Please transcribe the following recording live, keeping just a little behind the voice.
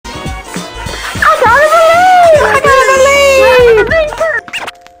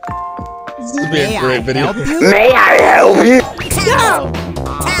would be a great video. May I help you? Go!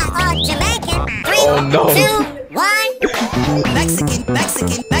 Tell all Jamaican. 3, Oh no. 2, 1. Mexican. What's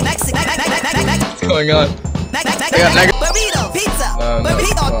going on? Burrito, pizza.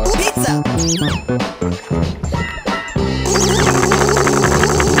 Burrito, pizza.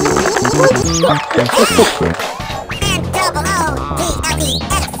 And double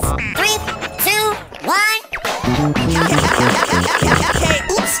O-P-L-E-S. 3, 2, 1. Okay,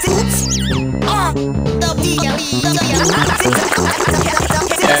 oops. The P-L-E.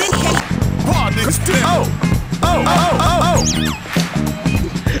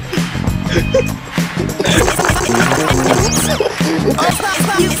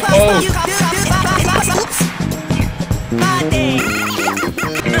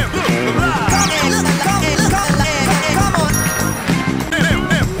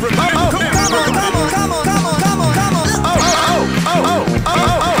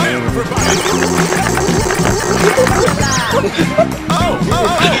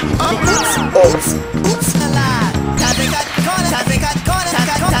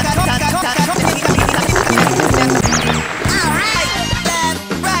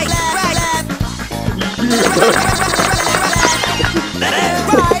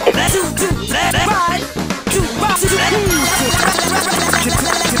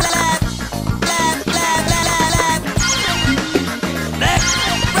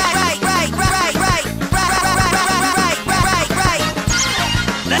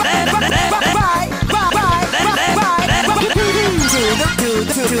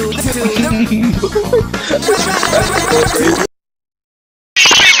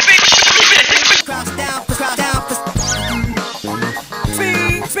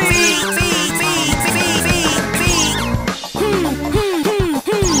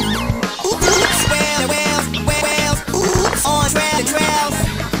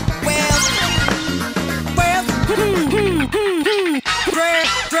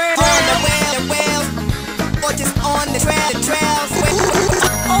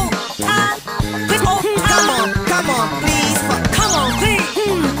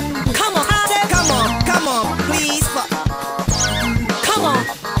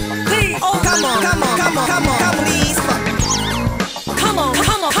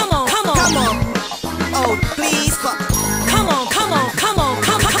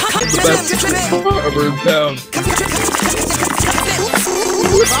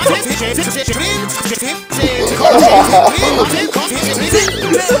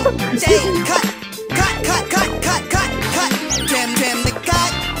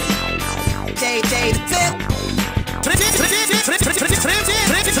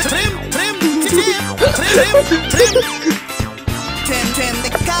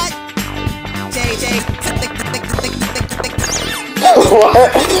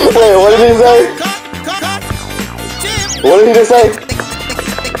 What? Wait, what did he say? What did he just say?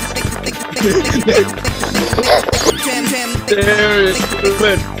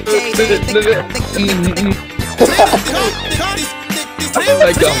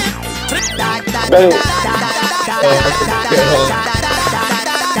 I go.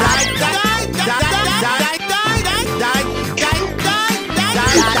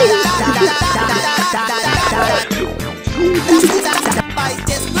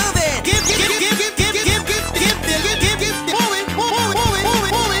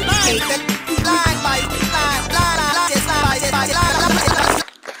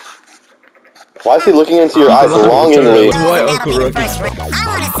 Why is he looking into your eyes longingly? Why Uncle Rookie? I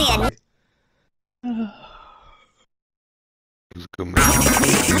want to see it.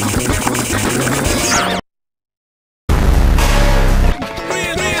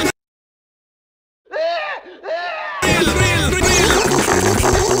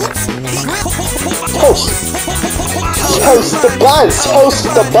 Toast the buns! Toast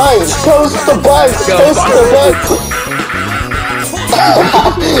the buns! Toast the buns! Toast the buns!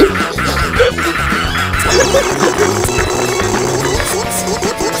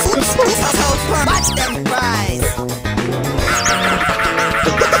 Watch them fries.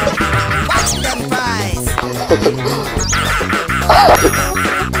 Watch them fries.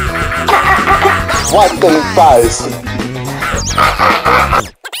 Watch them fries.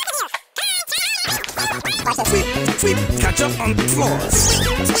 Sweep, catch up on the floor.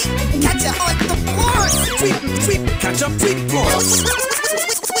 Catch up on the floor. Sweep, catch up, sweep floor.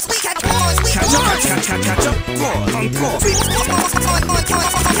 Catch up, floor, on floor.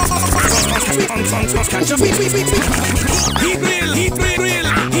 Catch up, sweep. Heat grill. Heat.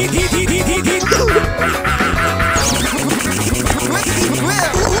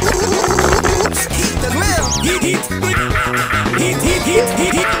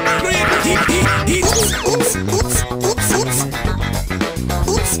 Heat.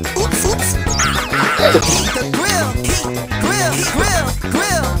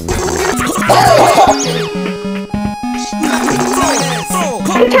 grill.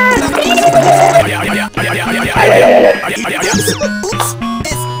 Oops,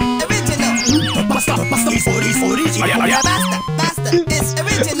 it's original. Basta, it's original. Basta, it's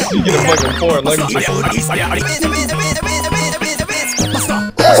original. You get a fucking foreign language. Basta,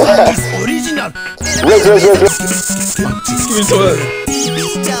 it's original. Riz. Give me some of that. TV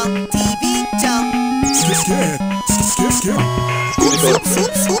Joe. Oops, TV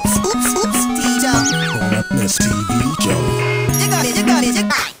Joe. You got it.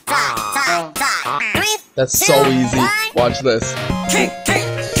 That's so easy. Watch this. Kick.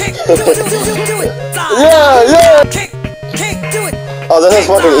 Do it. Yeah. Kick, do it. Oh, this is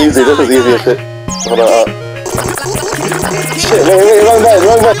fucking easy. This is easy as shit. Hold on. Shit, wait, wrong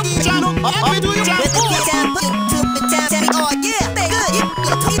button.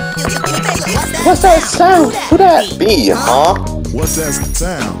 What's that sound? Who that be, huh? What's that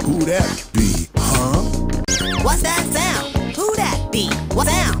sound? Who that be, huh? What's that sound? Who that be? What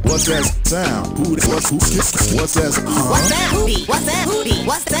sound? What's that sound? What's that, huh? What sound? Be? What sound? Be?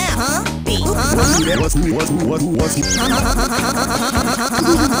 What sound? Huh? Be? What's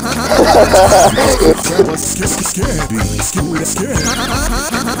scared be? Scared.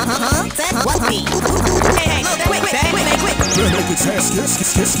 What be? Hey, wait. Make it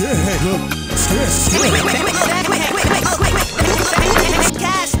scared. Hey, look. Scared. Wait.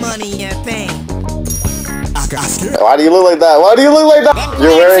 Cash money and fame. I got scared. Why do you look like that?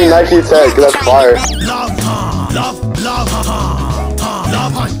 You're wearing Nike Tech. That's fire. Love.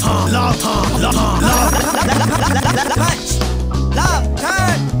 Punch. Love.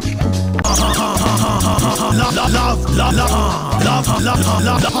 Turn.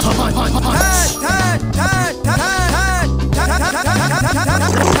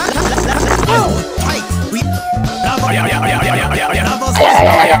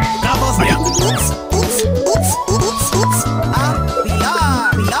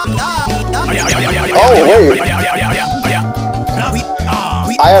 Oh wait.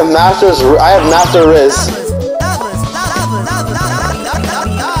 I have master Riz.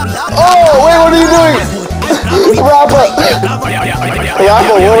 Oh wait, what are you doing? Rappa,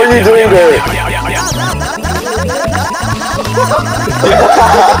 what are you doing there?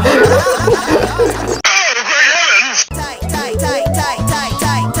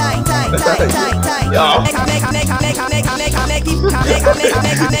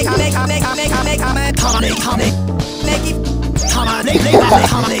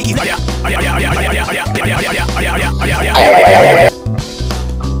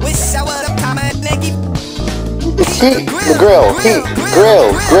 Heat the grill.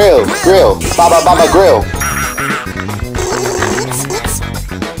 Baba grill.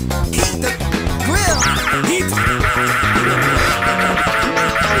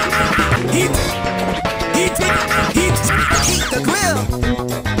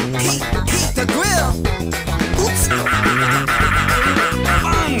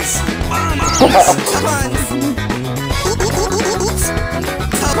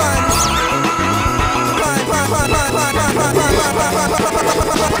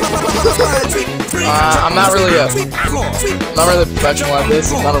 I'm not really a professional at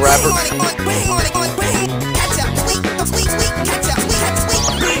this. I'm not a rapper.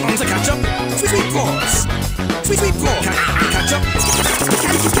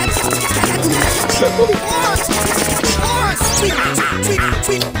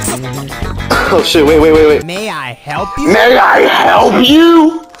 Oh shit, wait. May I help you? May I help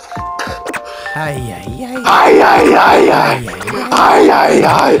you? Ay.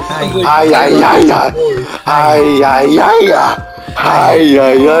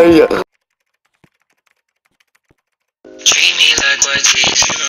 Treat me like what you